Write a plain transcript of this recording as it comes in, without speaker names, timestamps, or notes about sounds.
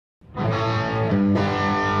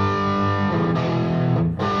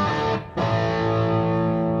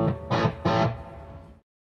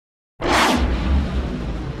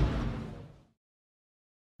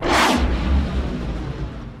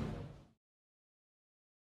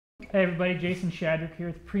Hey everybody, Jason Shadrick here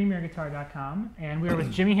with PremierGuitar.com, and we are with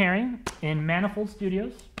Jimmy Herring in Manifold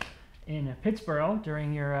Studios in Pittsburgh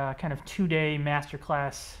during your kind of 2-day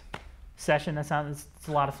masterclass session. It's a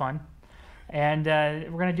lot of fun. And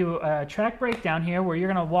we're going to do a track breakdown here where you're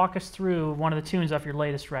going to walk us through one of the tunes off your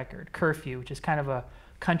latest record, Curfew, which is kind of a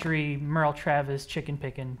country Merle Travis chicken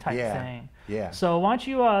picking type thing. Yeah. So why don't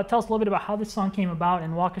you tell us a little bit about how this song came about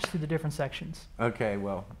and walk us through the different sections. Okay,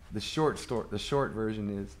 well, the short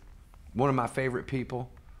version is one of my favorite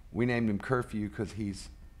people. We named him Curfew because he's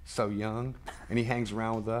so young and he hangs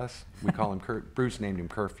around with us. We call him Bruce named him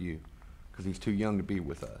Curfew because he's too young to be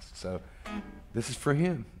with us. So this is for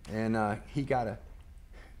him, and he got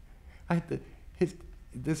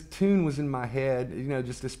this tune was in my head, you know,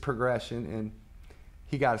 just this progression, and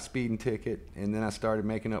he got a speeding ticket, and then I started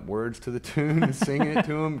making up words to the tune and singing it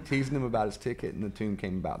to him, teasing him about his ticket, and the tune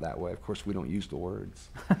came about that way. Of course, we don't use the words,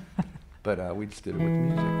 but we just did it with the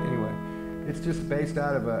music. Anyway, it's just based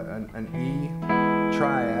out of an E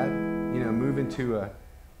triad, you know, moving to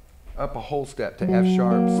up a whole step to F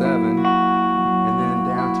sharp 7, and then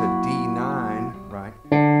down to D9, right,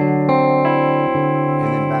 and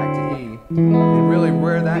then back to E. And really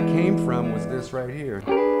where that came from was this right here.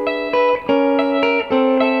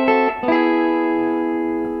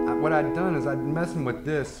 What I'd done is I'd been messing with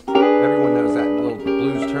this. Everyone knows that little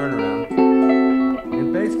blues turnaround.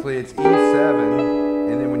 And basically it's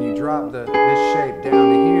E7, and then when you drop this shape down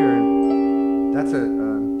to here, and that's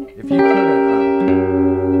if you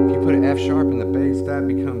put an F sharp in the bass, that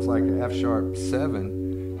becomes like an F sharp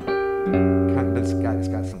 7. Kind of, it's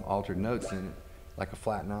got some altered notes in it, like a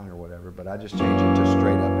flat 9 or whatever. But I just changed it to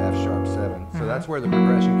straight up F sharp 7. So that's where the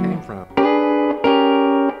progression came from.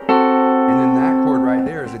 And then that chord right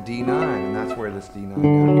there is a D9, and that's where this D9 down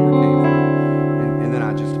here came from. And then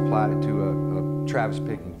I just applied it to a Travis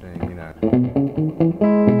picking thing, you know.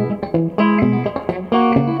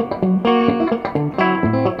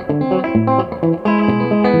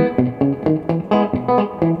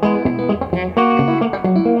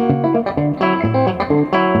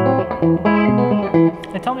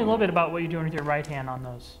 And tell me a little bit about what you're doing with your right hand on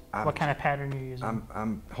those. What kind of pattern you're using.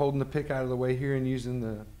 I'm holding the pick out of the way here and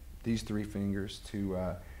using these 3 fingers to,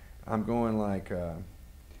 I'm going like, and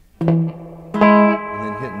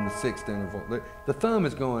then hitting the 6th interval. The thumb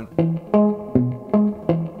is going.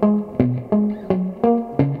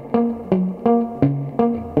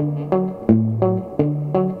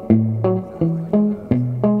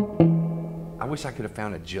 I wish I could have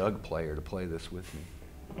found a jug player to play this with me,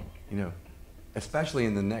 you know, especially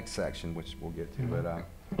in the next section, which we'll get to. But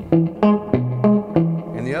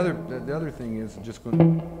and the other thing is just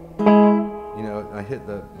going. You know, I hit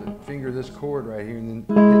the finger of this chord right here, and then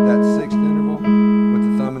hit that 6th interval with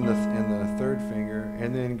the thumb and the 3rd finger,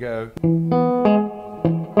 and then go.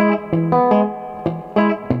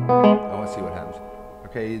 Oh, I see what happens.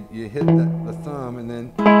 Okay, you hit the thumb, and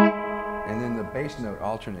then the bass note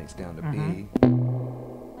alternates down to B.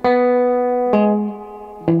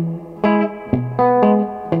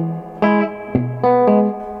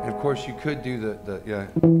 And of course, you could do the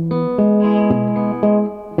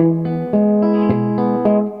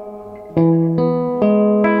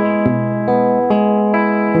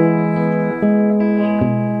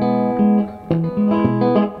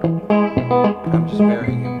I'm just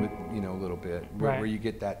varying it with, you know, a little bit, where you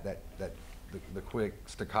get the quick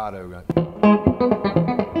staccato. Right? And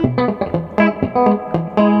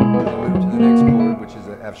then move to the next chord, which is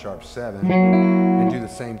an F sharp 7, and do the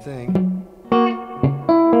same thing.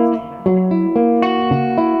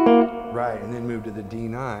 Right, and then move to the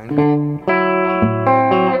D9. Same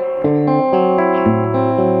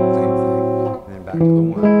thing, and then back to the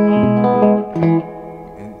 1.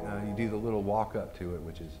 And you do the little walk up to it,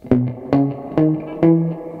 which is.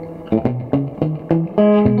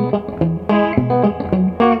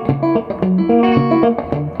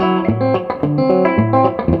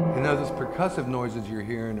 And those percussive noises you're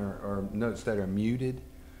hearing are notes that are muted,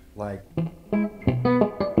 like.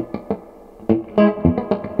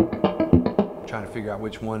 Trying to figure out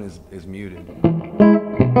which one is muted.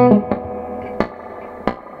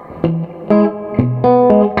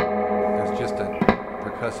 There's just a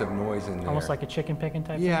percussive noise in there. Almost like a chicken picking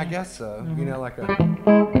type Yeah, thing? I guess so. You know, like a.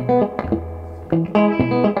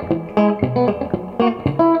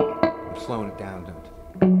 I'm slowing it down, don't you?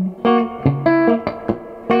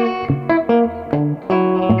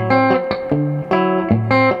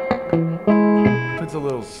 Puts a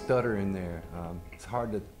little stutter in there. It's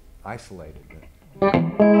hard to isolate it. But.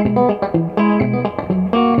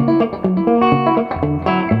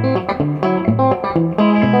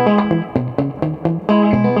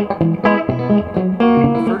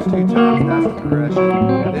 The first 2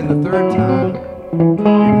 progression. Then the third time, it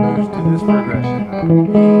moves to this progression.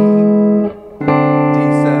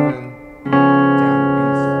 D7, down to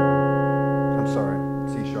B7. I'm sorry,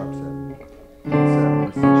 C sharp 7. D7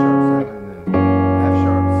 or C sharp 7, and then F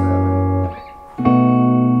sharp 7,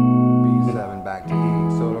 B7 back to E.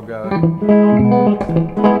 So it'll go.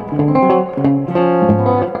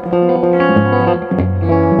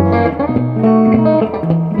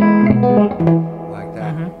 Like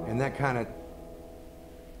that. And that kind of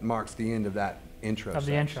marks the end of that intro Of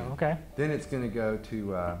the section. intro, okay. Then it's going to go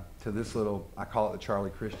to this little, I call it the Charlie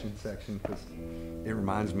Christian section because it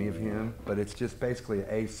reminds me of him, but it's just basically an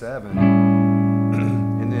A7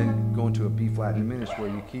 and then going to a B flat diminished where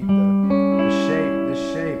you keep the shape. This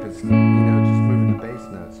shape is, just moving the bass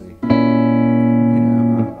note. See, I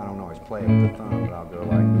don't always play it with the thumb, but I'll go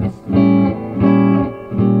like this.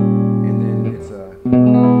 And then it's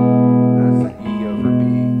that's an E over B.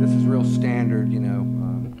 This is real standard,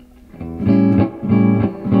 And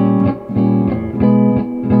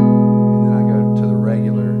then I go to the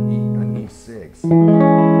regular E, an E6. So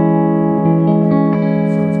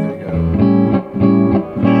it's going to go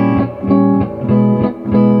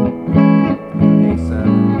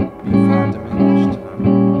A7, B flat diminished,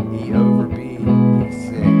 E over B,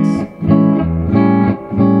 E6.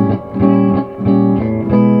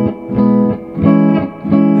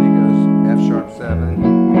 Then it goes F sharp 7,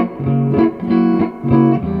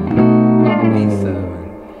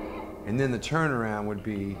 B7, and then the turnaround would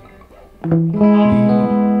be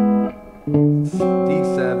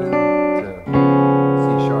D7 to C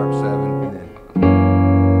sharp 7, and then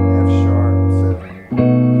F sharp 7,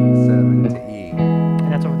 E7 to E.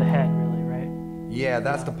 And that's over the head, really, right? Yeah,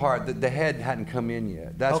 that's the part that the head hadn't come in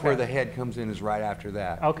yet. That's Okay. where the head comes in, is right after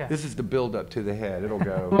that. Okay. This is the build up to the head. It'll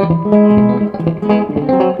go.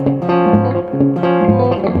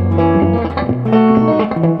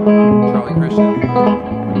 Charlie Christian.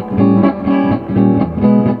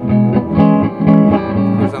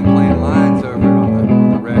 Of course, I'm playing lines over it on the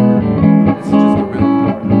record. This is just a rhythm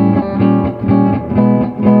part.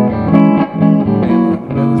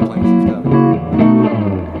 Bela's playing some stuff.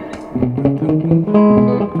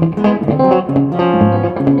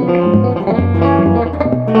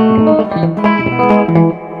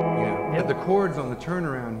 But the chords on the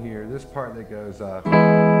turnaround here, this part that goes, E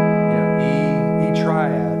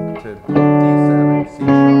triad to D7, C sharp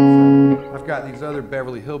 7. I've got these other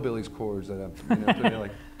Beverly Hillbillies chords that I've put in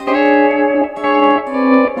like.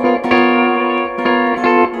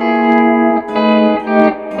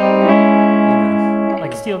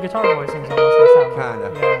 Like steel guitar voicings almost, they sound like. Kind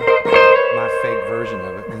of. Yeah. My fake version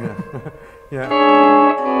of it. Yeah.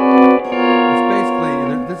 It's basically,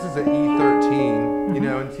 this is an E13,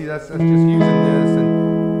 and see, that's just using this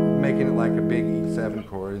and making it like a big E7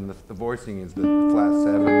 chord, and the voicing is the flat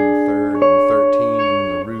 7 and the third and the 13 and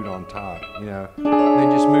then the root on top,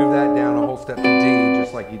 Then just move that down a whole step to D,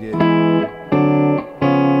 just like you did.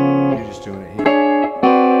 You're just doing it here.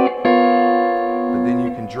 But then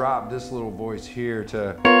you can drop this little voice here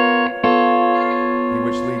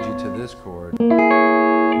which leads you to this chord,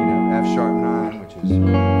 F sharp 9, which is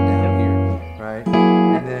down here, right?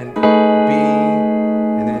 And then B,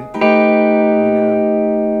 and then,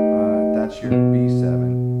 that's your B7.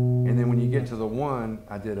 And then when you get to the 1,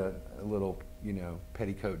 I did a little,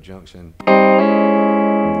 petticoat junction.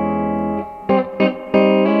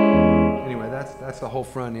 Anyway, that's the whole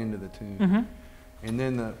front end of the tune. Mm-hmm. And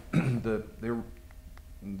then the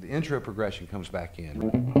intro progression comes back in. The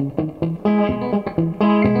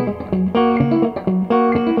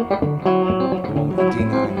one with the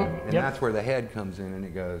D9, and that's where the head comes in, and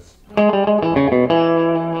it goes.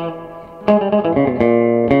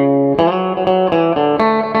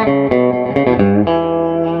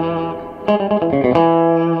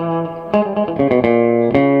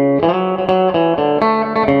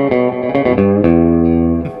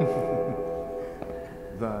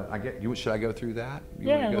 Should I go through that?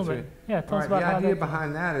 Yeah, a little bit. Yeah, tell us about the how idea that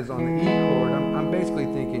behind that is on the E chord. I'm basically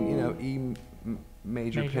thinking, E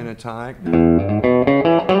major pentatonic.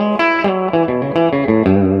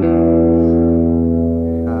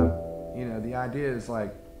 The idea is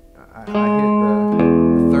like I hit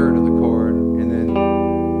the third of the chord and then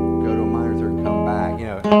go to a minor third, come back,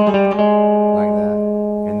 like that,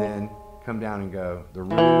 and then come down and go the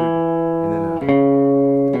root, and then like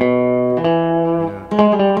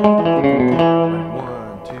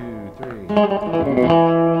 1, 2, 3,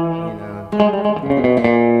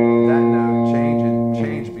 that note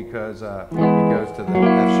changed because it goes to the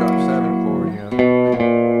F sharp 7 chord, and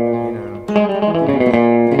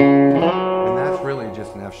that's really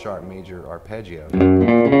just an F sharp major arpeggio.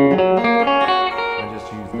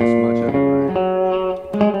 just use this much of it, right?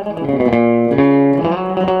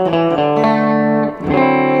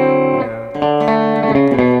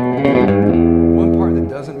 One part that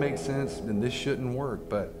doesn't make sense, and this shouldn't work,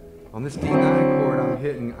 but on this D9 chord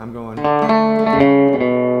I'm going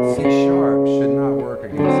C sharp should not work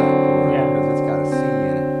against that chord because it's got a C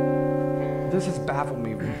in it. This has baffled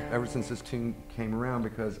me ever since this tune came around,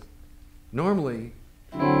 because normally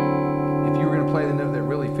if you were going to play the note that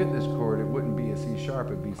really fit this chord, it wouldn't be a C sharp,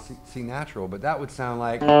 it would be C natural, but that would sound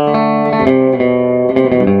like, that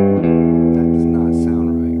does not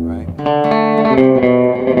sound right?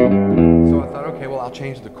 So I thought, okay, well, I'll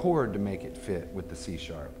change the chord to make it fit with the C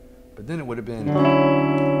sharp. But then it would have been, you know,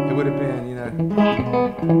 that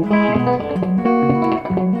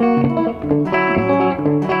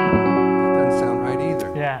doesn't sound right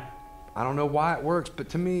either. Yeah. I don't know why it works, but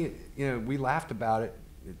to me, you know, we laughed about it.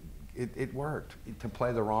 It worked to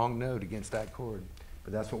play the wrong note against that chord.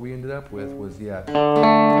 But that's what we ended up with was, yeah. For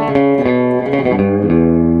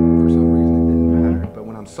some reason it didn't matter. But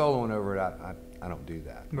when I'm soloing over it, I don't do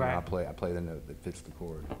that. You know, I play the note that fits the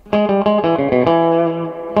chord. And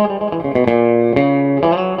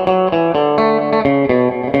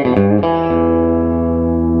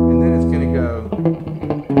then it's going to go,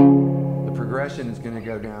 the progression is going to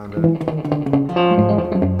go down to,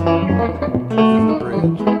 this is the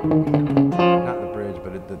bridge. Not the bridge,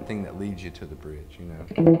 but the thing that leads you to the bridge, you know.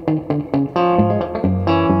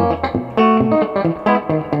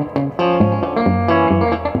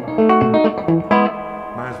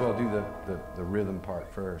 Might as well do the rhythm part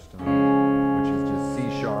first, which is just C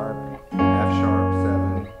sharp, F sharp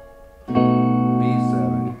 7, B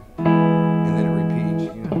 7, and then it repeats,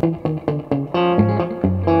 you know.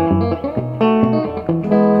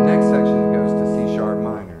 The next section goes to C sharp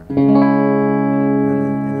minor,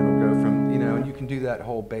 and it'll go from, you know, and you can do that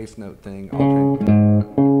whole bass note thing, alternate.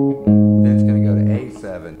 Then it's going to go to A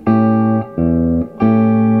 7.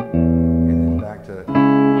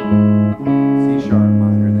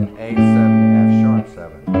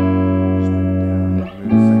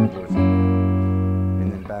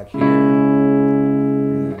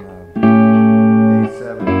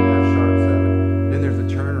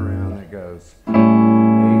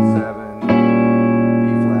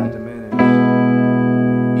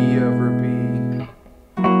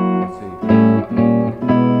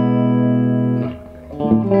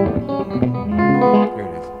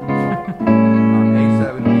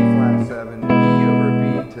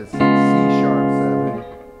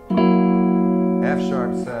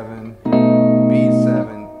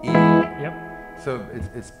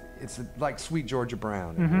 It's like Sweet Georgia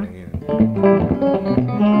Brown. Mm-hmm. You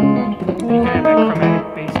can have that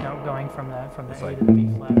chromatic bass note going from the A to the B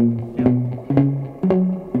flat. Yep.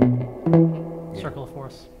 Circle of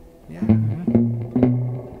force. Yeah. Mm-hmm.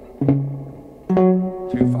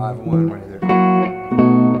 2-5-1 right there.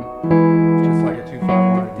 Just like a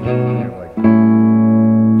 2-5-1 at the end there. Like,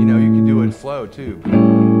 you know, you can do it slow too.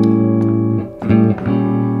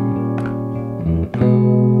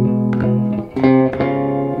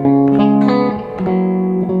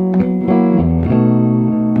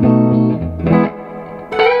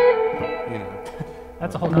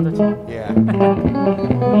 That's a whole other tune. Yeah.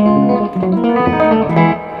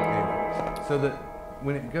 So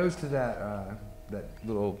when it goes to that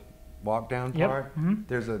little walk down part,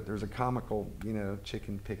 there's a comical, you know,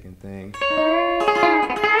 chicken picking thing.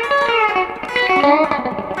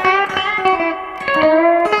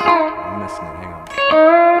 I'm missing it. Hang on.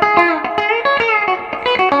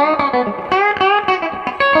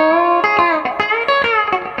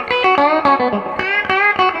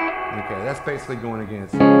 That's basically going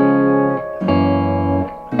against. Yeah,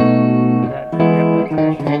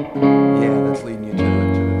 that's leading you to the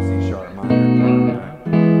C sharp minor.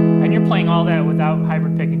 And you're playing all that without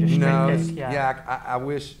hybrid picking, just straight pick. Yeah, I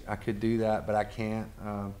wish I could do that, but I can't.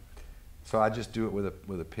 So I just do it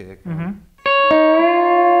with a pick. Cheap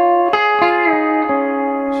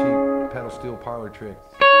pedal steel parlor trick.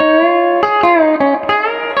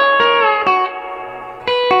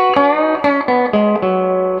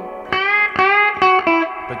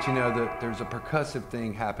 But you know, there's a percussive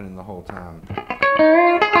thing happening the whole time.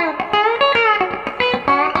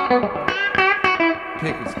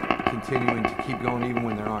 Pick is continuing to keep going even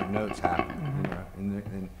when there aren't notes happening. You know?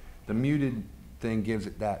 And the muted thing gives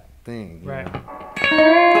it that thing. You know?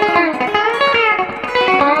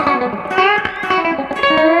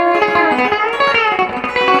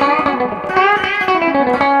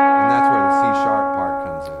 And that's where the C sharp part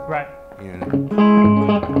comes in. Right. You know?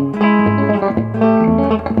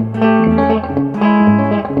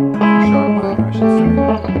 Sharp minor, I should say.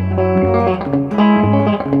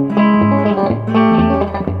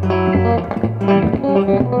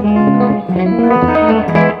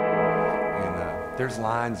 there's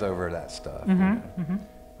lines over that stuff.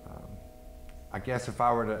 I guess if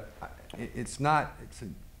I were to, I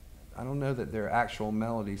don't know that they're actual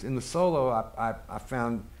melodies. In the solo, I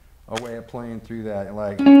found a way of playing through that,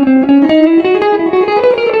 like.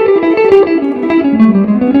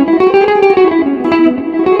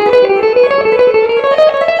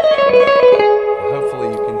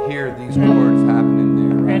 Hopefully you can hear these chords happening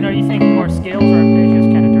there. Right? And are you thinking more scales or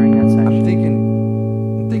arpeggios kind of during that section? I'm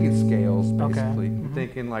thinking scales, basically. Okay. I'm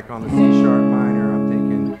thinking like on the C sharp minor, I'm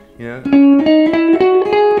thinking,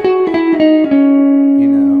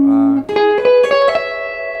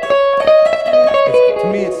 to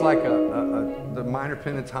me it's like the minor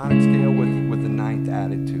pentatonic scale with the ninth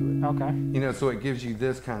added to it. Okay. So it gives you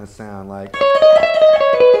this kind of sound, like,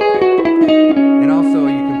 and also you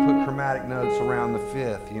can put chromatic notes around the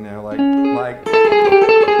fifth, like, or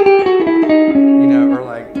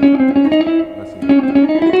like, let's see,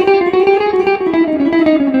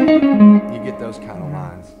 you get those kind of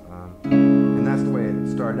lines, and that's the way it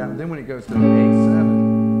started out. And then when it goes to the A7,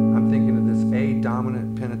 I'm thinking of this A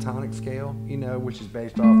dominant pentatonic scale, which is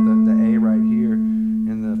based off the A right here,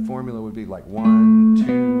 and the formula would be like 1,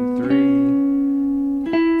 2, 3,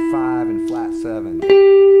 5, and flat 7.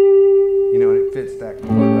 And it fits that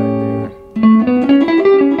chord right there.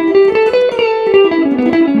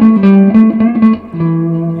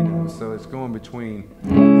 So it's going between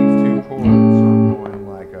these two chords. So I'm going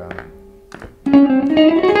like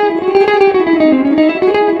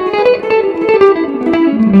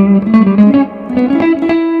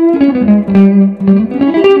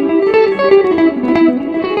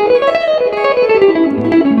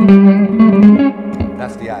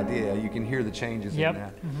that's the idea. You can hear the changes in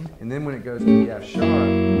that. And then when it goes to the F sharp,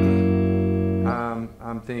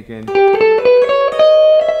 I'm thinking, let's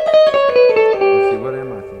see, what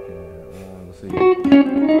am I thinking? Let's see.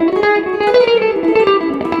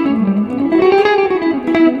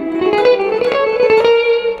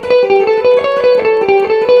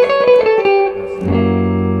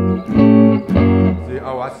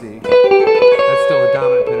 Oh, I see. That's still a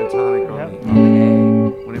dominant pentatonic on the A.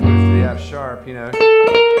 When it moves to the F sharp, you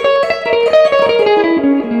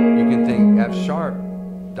can think F sharp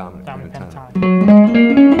dominant pentatonic.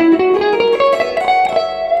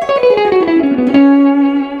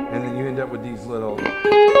 And then you end up with these little,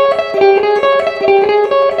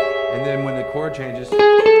 and then when the chord changes,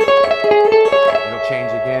 it'll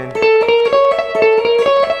change again.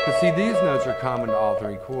 Because see, these notes are common to all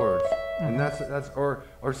three chords. And that's or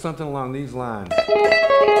something along these lines.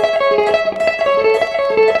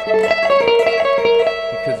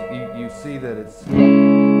 Because you see that it's,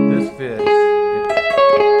 this fits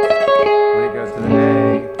when it goes to the A,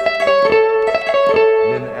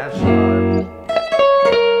 and then the F sharp,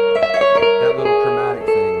 that little chromatic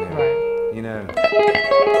thing there, right.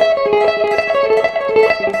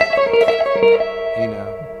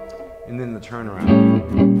 And then the turnaround.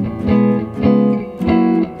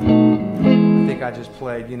 I just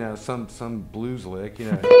played, some blues lick,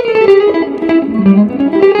 something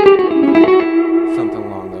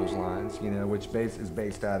along those lines, which is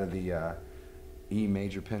based out of the E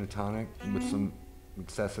major pentatonic with some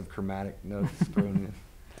excessive chromatic notes thrown in.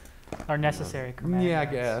 Or necessary chromatic Yeah, I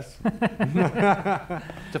notes. guess.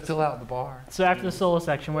 To fill out the bar. So after the solo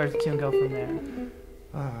section, where does the tune go from there?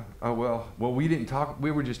 Well, we didn't talk.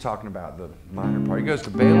 We were just talking about the minor part. It goes to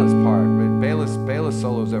Bayless part, but Bayless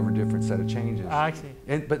solos over a different set of changes. I see.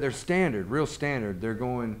 But they're standard, real standard. They're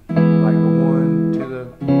going like the 1 to the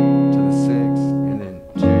 6, and then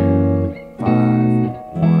 2, 5,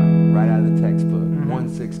 1, right out of the textbook. 1,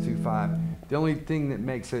 6, 2, 5. The only thing that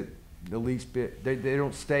makes it the least bit, they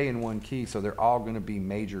don't stay in one key, so they're all going to be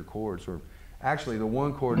major chords. Or actually, the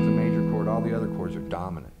one chord is a major chord. All the other chords are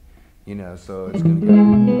dominant. So it's going to go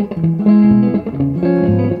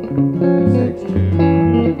 6,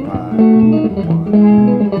 2, 5,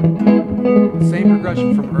 1. Same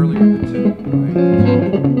progression from earlier in the tune, right?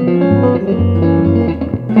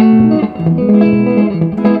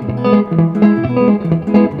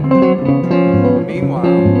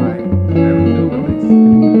 Meanwhile, right, every hillbillies.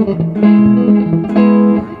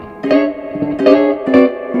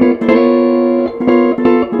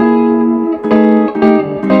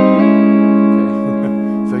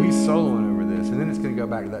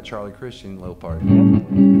 Back to that Charlie Christian little part.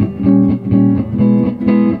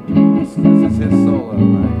 This is his solo,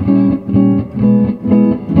 right?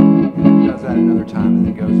 And then he does that another time, and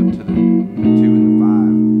then goes up to the 2 and the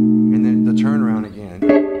 5, and then the turnaround again.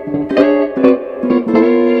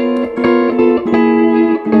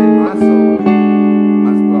 And then my solo,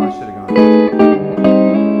 well, I should have gone.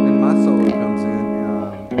 Then my solo comes in.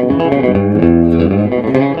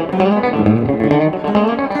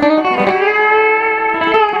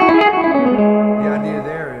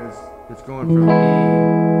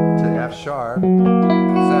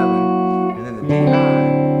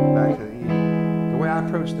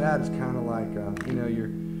 that's kind of like you know, your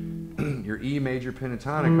E major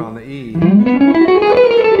pentatonic on the E. And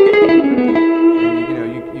you know,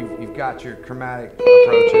 you've got your chromatic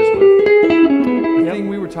approaches with the thing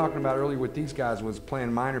we were talking about earlier with these guys was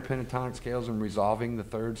playing minor pentatonic scales and resolving the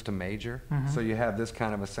thirds to major. So you have this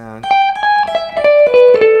kind of a sound.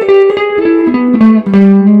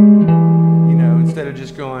 You know, instead of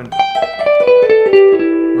just going,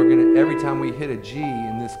 we're gonna, every time we hit a G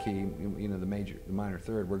in this key, you know, the minor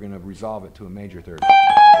third, we're gonna resolve it to a major third.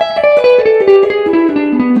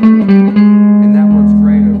 And that works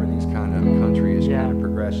great over these kind of country-ish kind of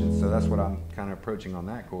progressions. So that's what I'm kind of approaching on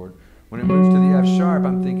that chord. When it moves to the F sharp,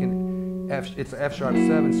 I'm thinking it's F sharp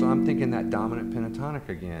 7, so I'm thinking that dominant pentatonic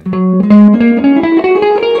again.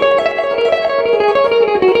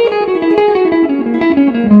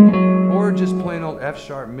 Or just plain old F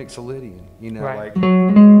sharp mixolydian, you know, like, you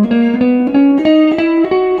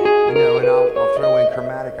know, and I'll throw in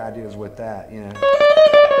chromatic ideas with that, you know.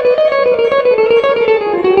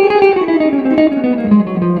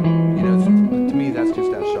 You know, to me, that's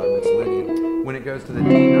just F sharp mixolydian. When it goes to the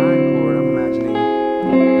D9 chord, I'm imagining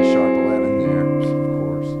the sharp 11 there, of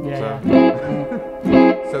course.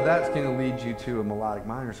 So that's going to lead you to a melodic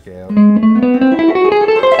minor scale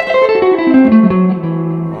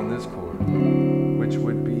on this chord, which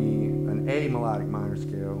would be an A melodic minor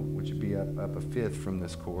scale, which would be up a fifth from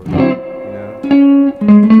this chord, you know.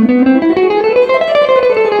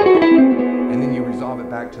 And then you resolve it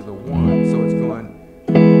back to the 1, so it's going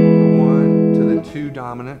the 1 to the 2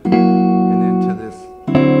 dominant, and then to this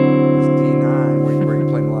D9 where you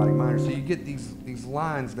play melodic minor. So you get these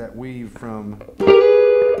lines that weave from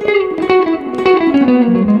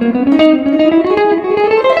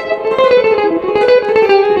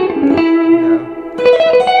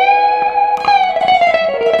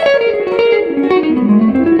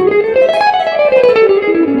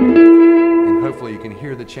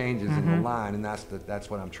the changes in the line, and that's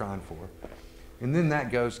what I'm trying for. And then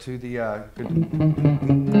that goes to the you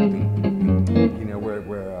know,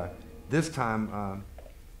 where this time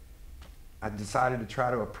I decided to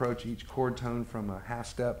try to approach each chord tone from a half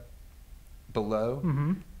step below,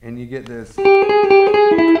 and you get this. You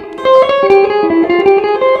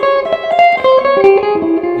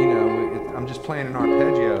know, I'm just playing an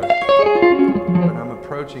arpeggio, but I'm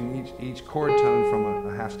approaching each chord tone from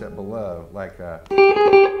a half step below, like,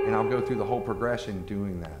 and I'll go through the whole progression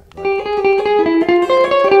doing that. Like, you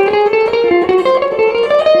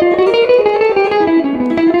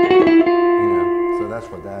know, so that's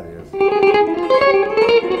what that is.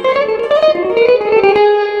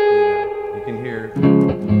 You can hear.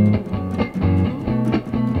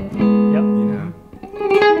 Yep. You know.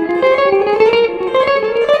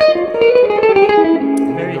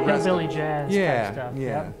 Very hillbilly jazz type stuff.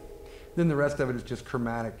 Yeah. Yep. Then the rest of it is just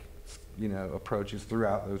chromatic, you know, approaches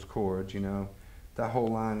throughout those chords, you know. That whole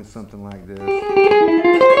line is something like this. And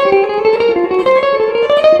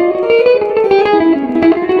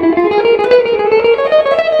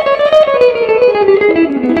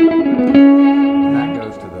that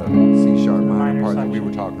goes to the C sharp minor part that we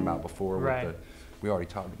were talking about before. With we already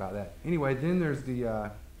talked about that. Anyway, then there's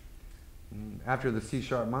the, after the C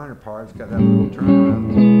sharp minor part, it's got that little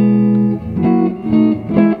turnaround.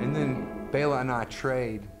 And then Bela and I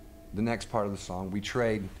trade the next part of the song. We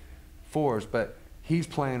trade fours, but he's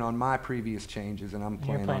playing on my previous changes and I'm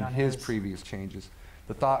playing on his previous changes.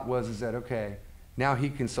 The thought was that, okay, now he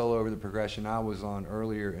can solo over the progression I was on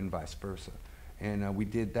earlier and vice versa. And we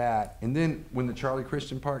did that. And then when the Charlie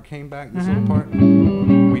Christian part came back, this little part,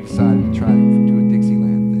 we decided to try to do a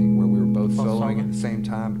Dixieland thing where we were both soloing at the same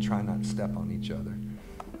time but trying not to step on each other.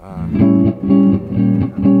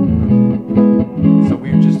 So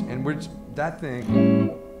we were just, and we're just, that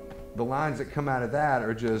thing, the lines that come out of that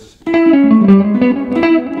are just, you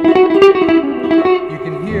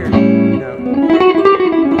can hear, you know,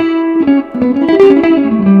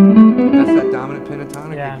 that's that dominant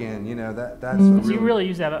pentatonic again, you know, that's a so you really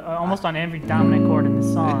use that almost on every dominant chord in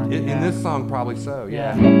this song. In this song, probably so, you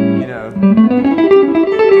know.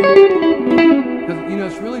 Because, you know,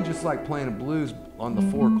 it's really just like playing a blues on the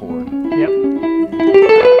 4 chord. Yep.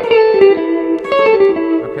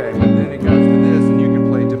 Okay, but then it goes to this, and you can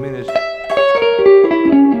play diminished.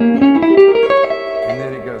 And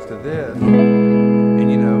then it goes to this, and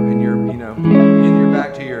you know, and you're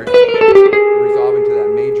back to your resolving to that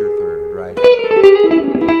major third, right?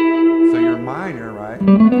 So you're minor, right?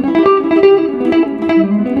 And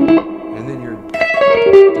then you're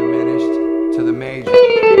diminished to the major.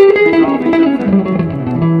 Resolving to the third.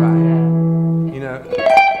 Right. You know.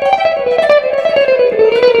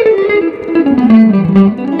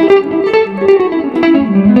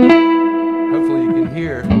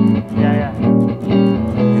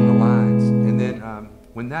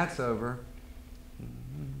 When that's over,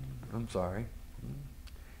 I'm sorry.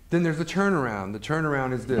 Then there's the turnaround. The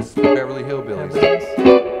turnaround is this, Beverly Hillbillies. And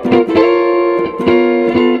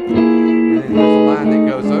then there's a line that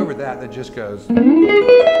goes over that just goes. They're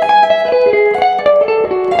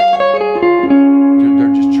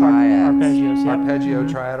just triads. Arpeggios, yep. Arpeggio,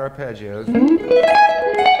 triad arpeggios. And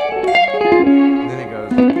then it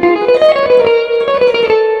goes.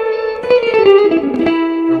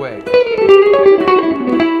 Or wait.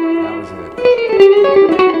 That was it.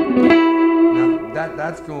 Now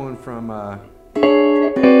that's going from and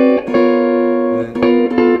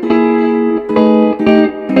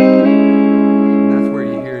that's where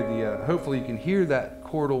you hear the hopefully you can hear that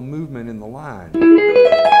chordal movement in the line.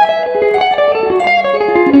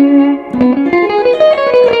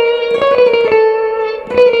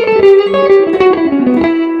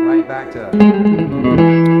 Right back to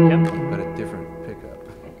but a different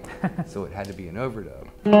pickup. So it had to be an overdub.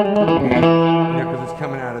 Because it's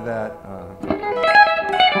coming out of that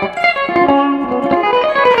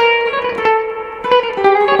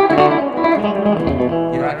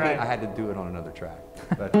I had to do it on another track.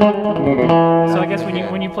 But so I guess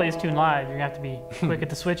when you play this tune live, you're gonna have to be quick at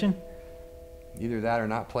the switching. Either that or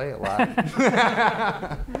not play it live.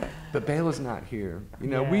 But Bela's not here. You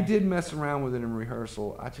know, we did mess around with it in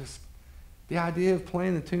rehearsal. The idea of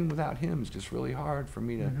playing the tune without him is just really hard for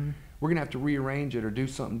me to. We're gonna have to rearrange it or do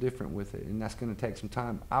something different with it, and that's gonna take some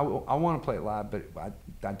time. I want to play it live, but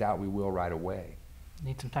I doubt we will right away.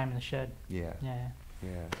 Need some time in the shed. Yeah. Yeah.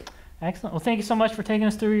 Yeah. Excellent. Well, thank you so much for taking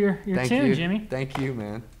us through your tune, Jimmy. Thank you,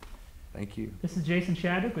 man. Thank you. This is Jason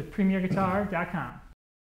Shadwick with PremierGuitar.com.